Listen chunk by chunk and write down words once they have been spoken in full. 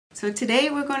So today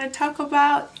we're going to talk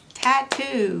about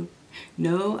tattoo.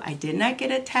 No, I did not get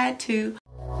a tattoo.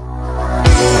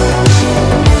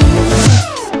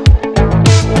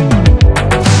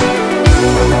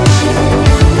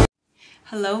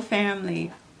 Hello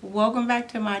family, welcome back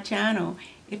to my channel.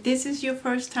 If this is your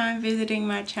first time visiting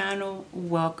my channel,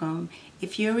 welcome.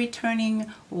 If you're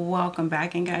returning, welcome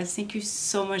back. And guys, thank you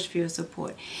so much for your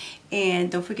support.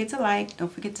 And don't forget to like, don't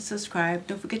forget to subscribe,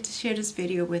 don't forget to share this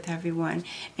video with everyone.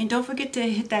 And don't forget to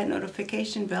hit that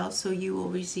notification bell so you will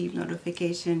receive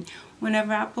notification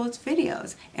whenever I post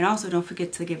videos. And also don't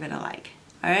forget to give it a like.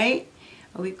 Alright?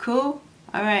 Are we cool?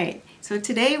 Alright. So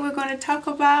today we're going to talk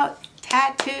about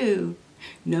tattoo.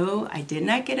 No, I did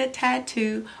not get a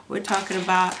tattoo. We're talking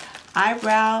about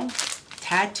eyebrow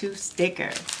tattoo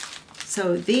stickers.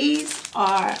 So these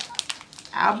are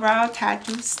eyebrow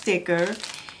tattoo sticker.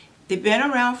 They've been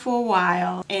around for a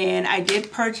while and I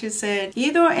did purchase it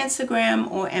either on Instagram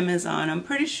or Amazon. I'm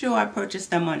pretty sure I purchased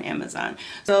them on Amazon.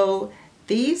 So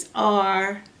these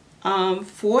are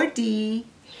 4D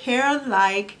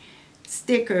hair-like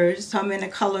stickers. Come in the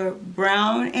color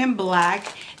brown and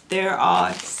black. There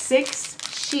are 6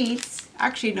 sheets.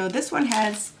 Actually, no, this one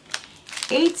has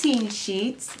 18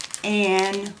 sheets.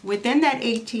 And within that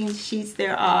 18 sheets,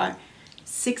 there are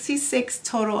 66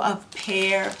 total of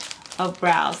pair of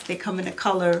brows. They come in the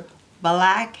color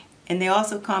black and they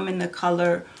also come in the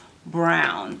color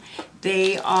brown.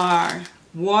 They are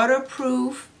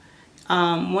waterproof.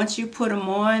 Once you put them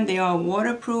on, they are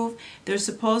waterproof. They're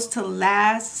supposed to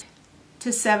last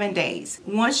to 7 days.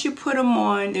 Once you put them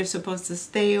on, they're supposed to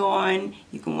stay on.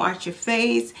 You can wash your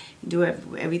face, do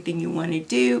everything you want to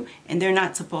do, and they're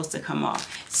not supposed to come off.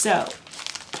 So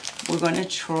we're going to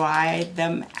try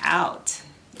them out.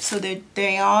 So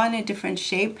they are in a different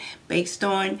shape based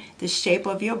on the shape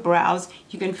of your brows.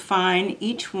 You can find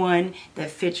each one that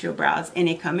fits your brows, and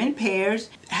they come in pairs,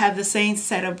 have the same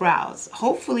set of brows.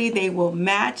 Hopefully they will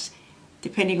match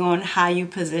depending on how you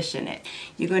position it.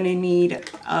 You're going to need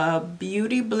a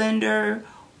beauty blender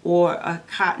or a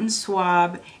cotton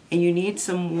swab, and you need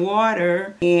some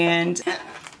water, and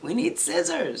we need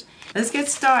scissors. Let's get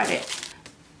started.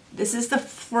 This is the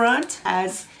front,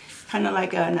 as kind of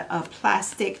like a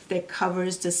plastic that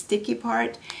covers the sticky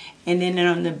part, and then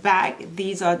on the back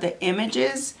these are the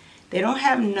images. They don't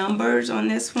have numbers on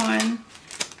this one.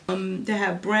 They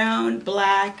have brown,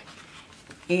 black,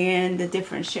 and the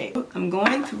different shape. I'm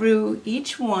going through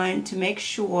each one to make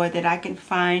sure that I can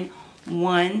find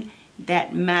one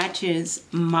that matches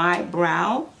my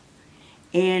brow,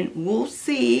 and we'll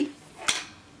see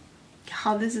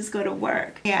how this is going to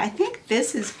work. Yeah, I think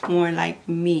this is more like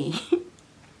me,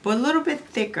 but a little bit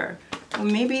thicker. Or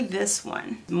maybe this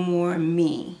one, more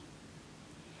me.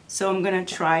 So I'm going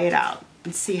to try it out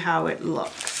and see how it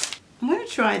looks. I'm going to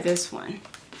try this one,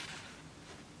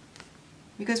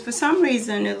 because for some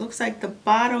reason it looks like the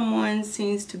bottom one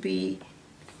seems to be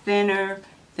thinner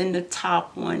than the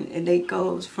top one, and it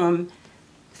goes from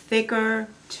thicker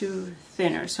to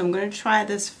thinner. So I'm going to try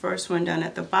this first one down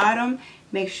at the bottom,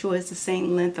 make sure it's the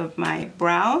same length of my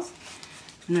brows.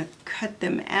 I'm going to cut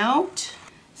them out.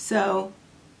 So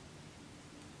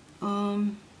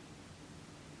you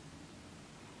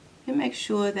make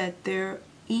sure that they're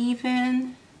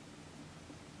even.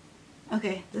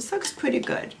 Okay, this looks pretty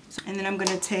good. And then I'm going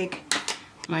to take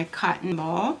my cotton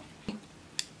ball,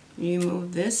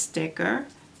 remove this sticker,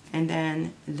 and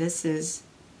then this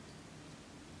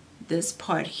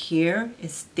part here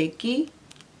is sticky,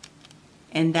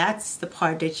 and that's the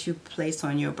part that you place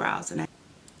on your brows. And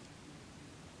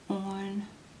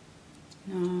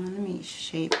let me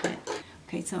shape it.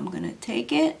 Okay, so I'm going to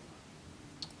take it,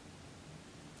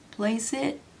 place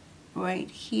it right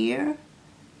here.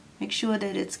 Make sure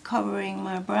that it's covering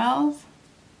my brows,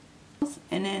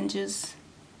 and then just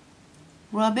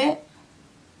rub it,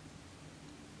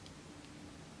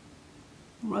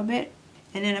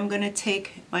 and then I'm going to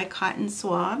take my cotton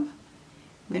swab.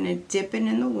 I'm going to dip it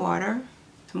in the water.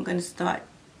 So I'm going to start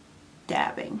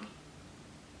dabbing.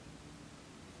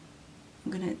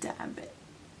 I'm going to dab it.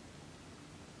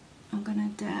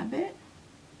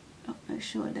 Oh, make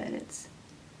sure that it's.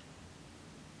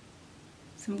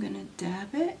 So I'm going to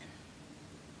dab it.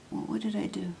 Well, what did I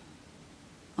do?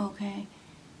 Okay,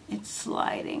 it's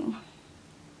sliding.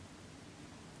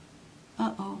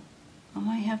 Uh-oh, I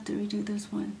might have to redo this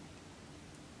one.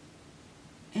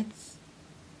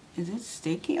 Is it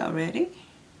sticky already?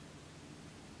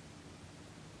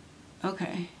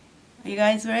 Okay, are you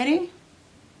guys ready?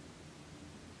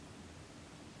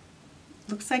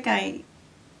 Looks like I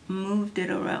moved it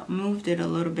around, moved it a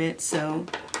little bit, so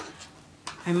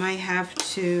I might have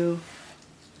to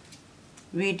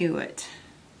redo it.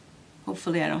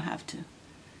 Hopefully I don't have to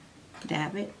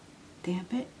dab it,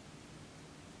 damp it.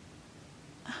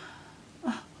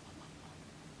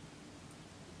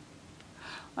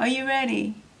 Are you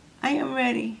ready? I am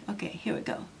ready. Okay, here we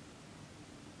go.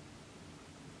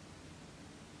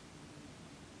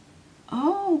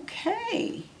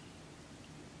 Okay.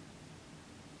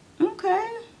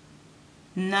 Okay.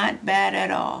 Not bad at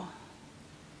all.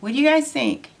 What do you guys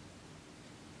think?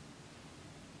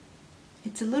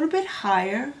 It's a little bit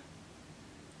higher.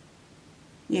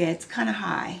 Yeah, it's kind of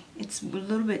high. It's a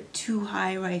little bit too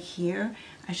high right here.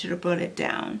 I should have brought it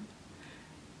down.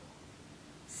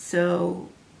 So,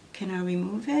 can I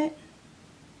remove it?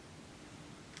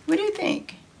 What do you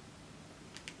think?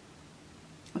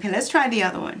 Okay, let's try the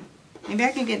other one. Maybe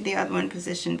I can get the other one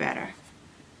positioned better.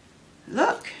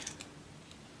 Look.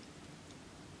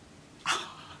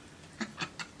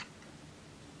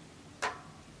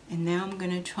 And now I'm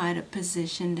going to try to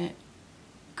position it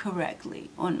correctly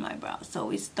on my brows. So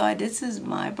we start, this is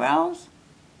my brows.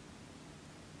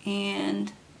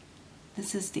 And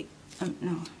this is the,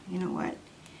 no, you know what?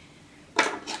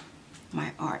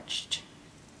 My arched.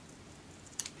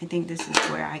 I think this is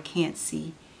where I can't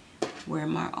see where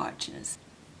my arch is.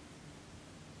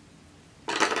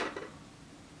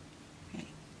 Okay.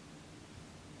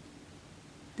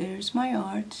 There's my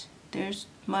arch. There's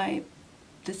my,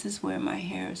 this is where my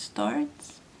hair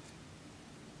starts.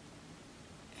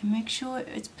 And make sure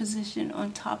it's positioned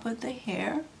on top of the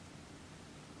hair.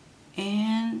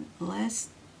 And let's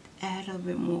add a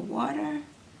bit more water.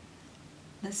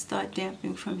 Let's start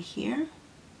damping from here.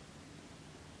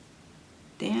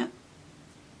 Damp,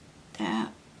 dab,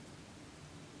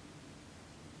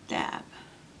 dab.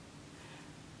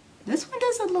 This one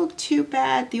doesn't look too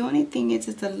bad. The only thing is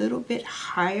it's a little bit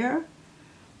higher,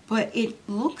 but it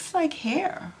looks like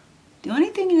hair. The only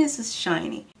thing is it's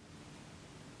shiny.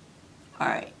 All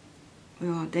right,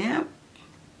 we're all damp,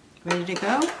 ready to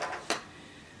go.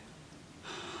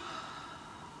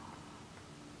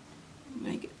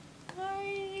 Make it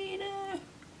tighter,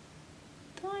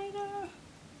 tighter.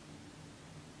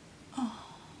 Oh.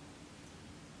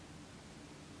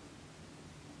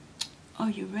 Are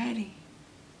you ready?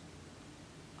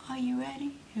 Are you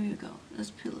ready? Here we go. Let's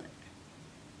peel it.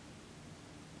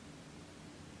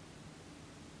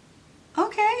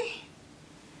 Okay.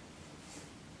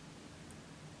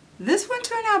 This one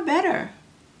turned out better.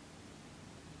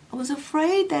 I was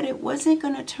afraid that it wasn't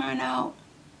going to turn out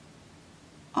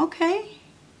okay.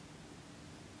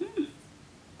 Can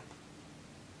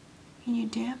you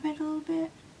damp it a little bit?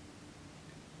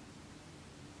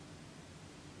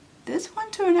 This one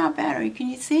turned out better. Can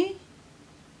you see?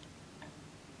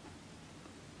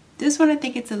 This one, I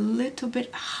think it's a little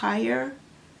bit higher.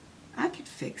 I could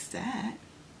fix that.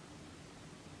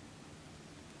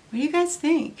 What do you guys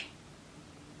think?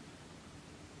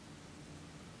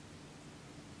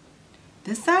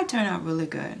 This side turned out really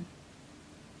good.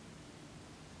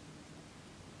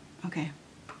 Okay.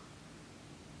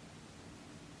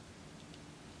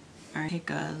 All right,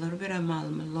 take a little bit of my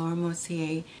Laura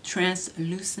Mercier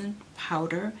translucent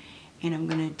powder, and I'm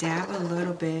gonna dab a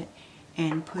little bit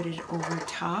and put it over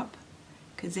top,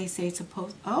 because they say it's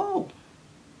supposed, oh,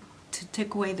 to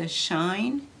take away the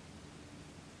shine.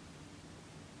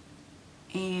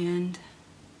 And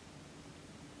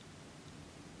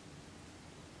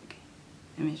okay,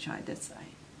 let me try this side.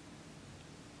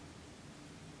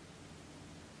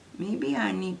 Maybe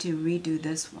I need to redo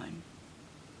this one.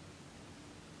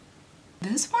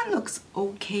 This one looks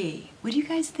okay. What do you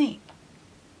guys think?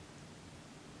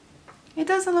 It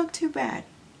doesn't look too bad.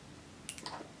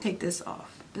 Take this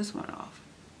off, this one off.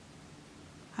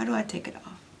 How do I take it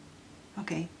off?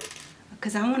 Okay,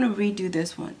 because I want to redo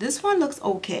this one. This one looks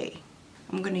okay.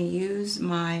 I'm going to use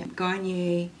my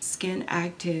Garnier Skin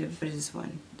Active. What is this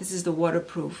one? This is the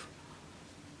waterproof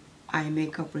eye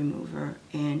makeup remover,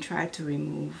 and try to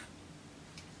remove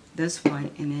this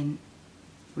one and then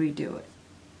redo it.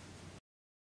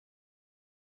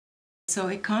 So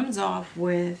it comes off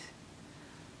with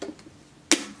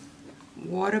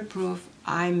waterproof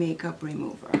eye makeup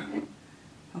remover.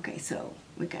 Okay, so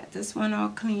we got this one all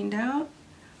cleaned out.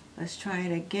 Let's try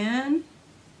it again.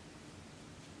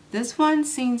 This one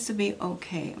seems to be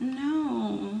okay.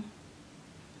 No.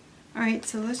 All right,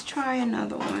 so let's try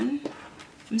another one.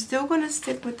 I'm still going to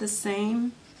stick with the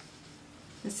same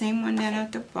one down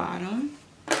at the bottom.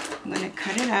 I'm going to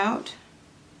cut it out.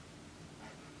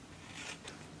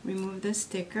 Remove the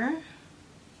sticker.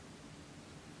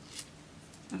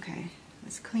 Okay,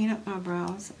 let's clean up my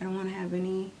brows. I don't want to have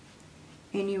any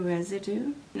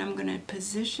residue. And I'm going to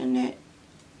position it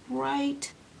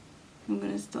right. I'm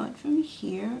going to start from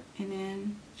here and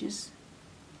then just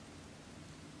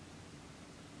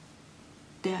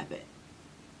dab it.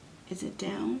 Is it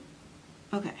down?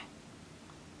 Okay.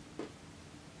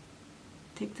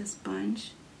 Take the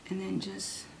sponge and then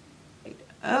just,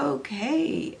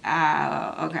 okay.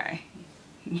 Okay.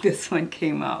 This one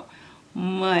came out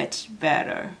much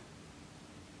better.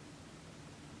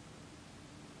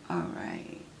 All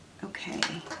right. Okay.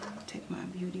 Take my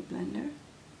beauty blender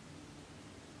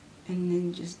and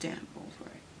then just dab over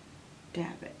it.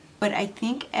 Dab it. But I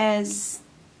think as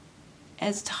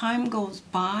time goes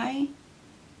by,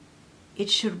 it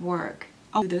should work.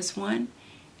 I'll do this one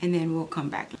and then we'll come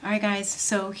back. All right guys,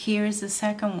 so here's the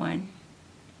second one.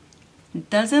 It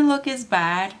doesn't look as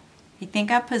bad. I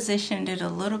think I positioned it a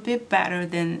little bit better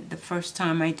than the first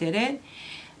time I did it.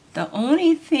 The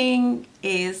only thing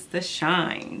is the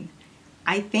shine.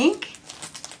 I think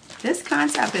this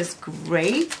concept is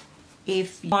great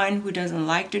if you're one who doesn't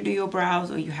like to do your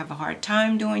brows or you have a hard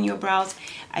time doing your brows.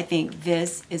 I think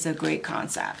this is a great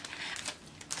concept.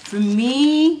 For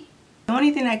me, the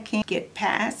only thing I can't get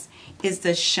past is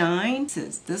the shine.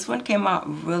 This one came out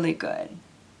really good,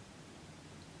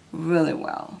 really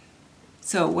well.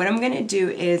 So what I'm going to do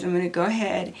is I'm going to go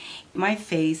ahead my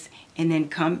face and then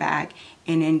come back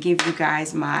and then give you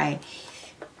guys my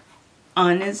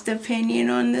honest opinion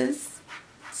on this.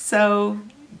 So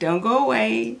don't go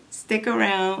away, stick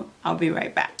around, I'll be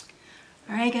right back.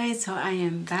 Alright guys, so I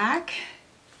am back,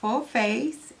 full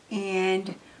face,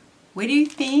 and what do you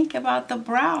think about the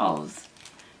brows?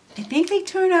 I think they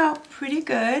turned out pretty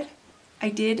good. I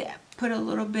did put a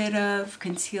little bit of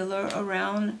concealer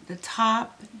around the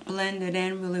top, blend it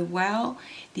in really well.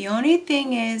 The only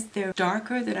thing is they're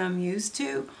darker than I'm used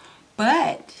to,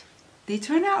 but they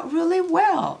turned out really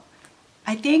well.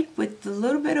 I think with a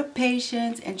little bit of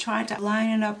patience and trying to line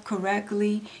it up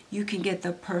correctly, you can get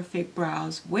the perfect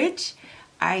brows, which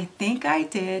I think I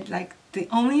did. Like, the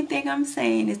only thing I'm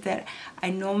saying is that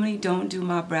I normally don't do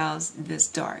my brows this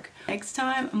dark. Next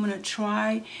time, I'm going to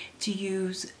try to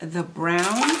use the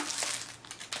brown.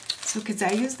 So, because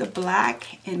I used the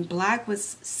black, and black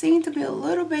seemed to be a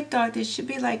little bit dark. There should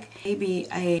be like maybe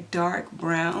a dark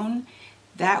brown.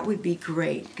 That would be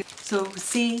great. So,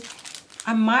 see,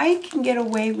 I might can get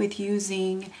away with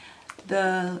using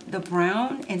the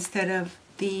brown instead of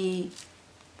the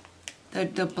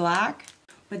black.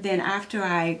 But then after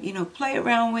I, play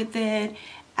around with it,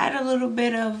 add a little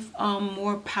bit of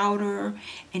more powder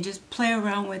and just play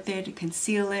around with it to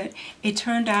conceal it, it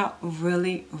turned out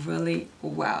really, really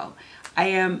well. I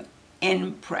am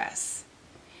impressed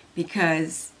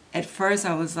because at first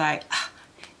I was like,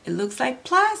 it looks like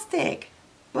plastic,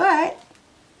 but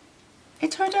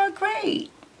it turned out great.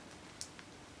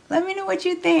 Let me know what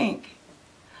you think.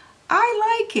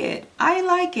 I like it. I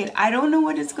like it. I don't know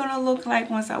what it's going to look like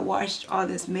once I wash all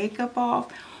this makeup off.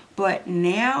 But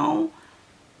now,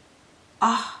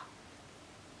 I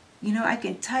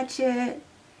can touch it.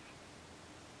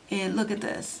 And look at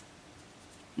this.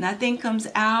 Nothing comes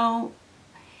out.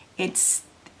 It's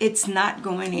not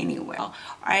going anywhere. All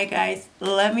right, guys.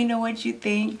 Let me know what you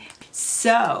think.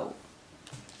 So,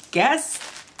 guess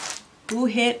who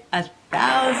hit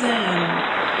 1,000?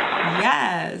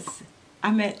 Yes.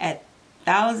 I'm at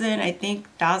 1,000, I think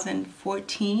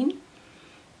 1,014.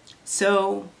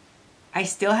 So I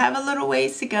still have a little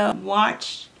ways to go.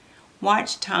 Watch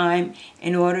time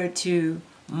in order to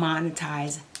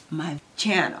monetize my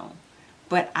channel.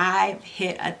 But I've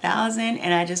hit 1,000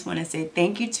 and I just want to say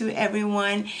thank you to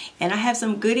everyone. And I have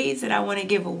some goodies that I want to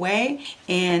give away.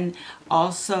 And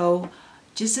also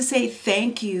just to say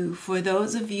thank you for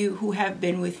those of you who have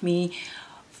been with me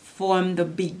from the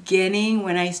beginning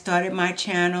when I started my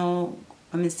channel.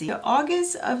 Let me see,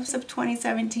 August of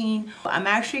 2017. I'm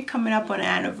actually coming up on an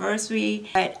anniversary,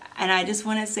 and I just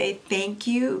want to say thank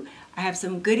you. I have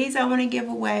some goodies I want to give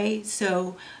away,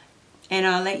 and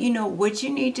I'll let you know what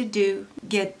you need to do,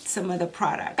 get some of the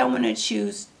product. I want to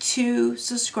choose 2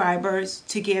 subscribers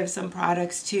to give some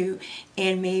products to,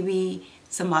 and maybe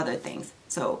some other things.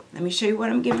 So let me show you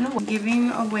what I'm giving away. I'm giving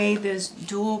away this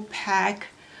dual pack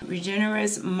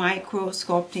Regenerous Micro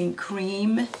Sculpting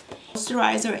Cream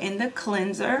Moisturizer and the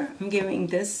Cleanser. I'm giving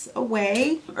this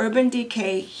away. Urban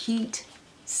Decay Heat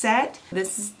Set.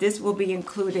 This will be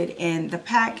included in the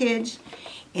package.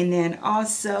 And then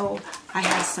also I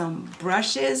have some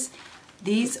brushes.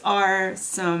 These are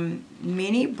some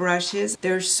mini brushes.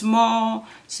 They're small,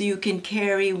 so you can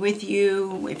carry with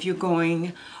you if you're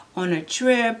going on a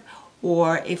trip,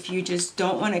 or if you just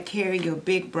don't want to carry your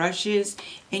big brushes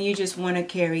and you just want to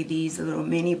carry these little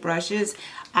mini brushes.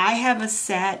 I have a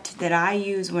set that I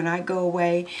use when I go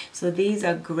away. So these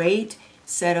are great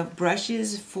set of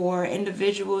brushes for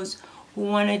individuals who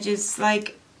want to just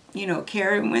like you know,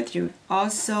 carry them with you.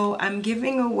 Also, I'm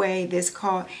giving away this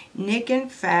called Nick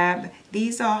and Fab.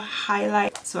 These are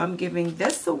highlights, so I'm giving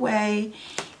this away.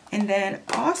 And then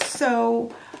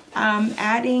also I'm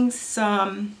adding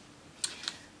some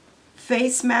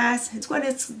face masks. It's what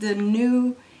it's the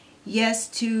new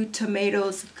EST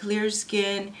Tomatoes Clear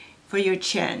Skin for your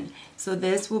chin. So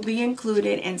this will be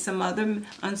included, and some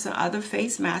other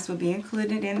face masks will be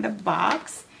included in the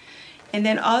box. And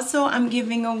then also I'm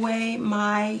giving away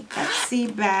my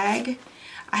Etsy bag.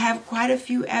 I have quite a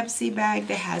few Etsy bags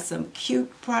that has some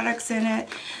cute products in it.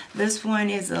 This one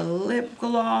is a lip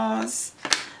gloss.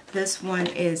 This one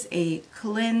is a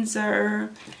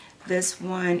cleanser. This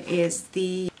one is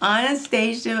the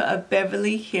Anastasia of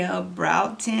Beverly Hills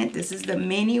brow tint. This is the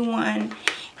mini one.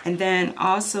 And then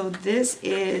also this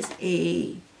is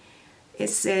it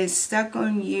says Stuck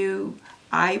on You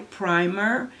eye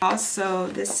primer. Also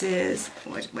this is,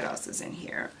 what else is in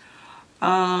here?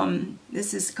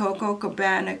 This is Coco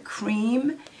Cabana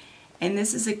cream. And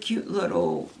this is a cute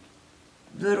little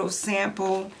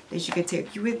sample that you can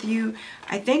take with you.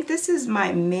 I think this is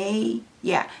my May,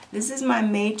 yeah, this is my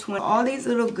May 20. All these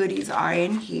little goodies are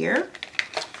in here.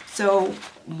 So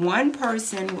one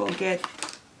person will get,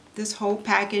 this whole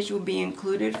package will be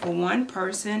included for one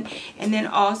person. And then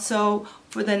also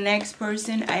for the next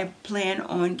person, I plan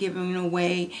on giving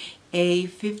away a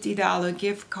 $50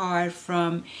 gift card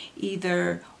from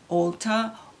either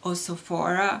Ulta or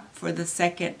Sephora for the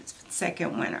second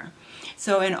winner.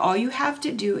 So, and all you have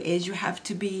to do is you have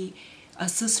to be a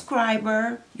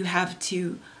subscriber, you have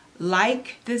to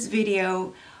like this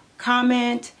video,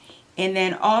 comment, and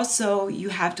then also you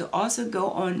have to also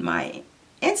go on my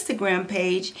Instagram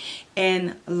page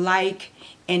and like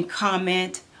and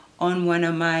comment on one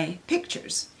of my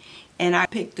pictures. And I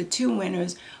picked the 2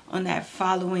 winners on that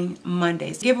following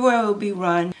Monday. So giveaway will be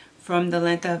run from the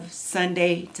length of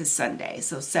Sunday to Sunday,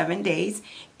 so 7 days.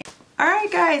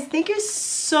 Alright guys, thank you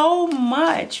so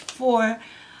much for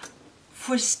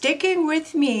sticking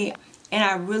with me, and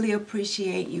I really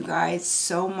appreciate you guys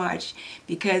so much,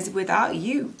 because without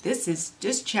you,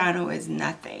 this channel is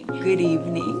nothing. Good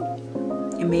evening.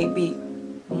 It may be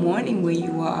morning where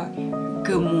you are.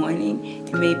 Good morning.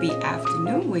 It may be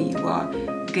afternoon where you are.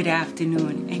 Good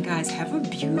afternoon. And guys, have a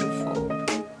beautiful,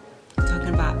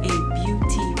 talking about a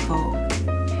beautiful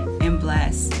and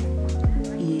blessed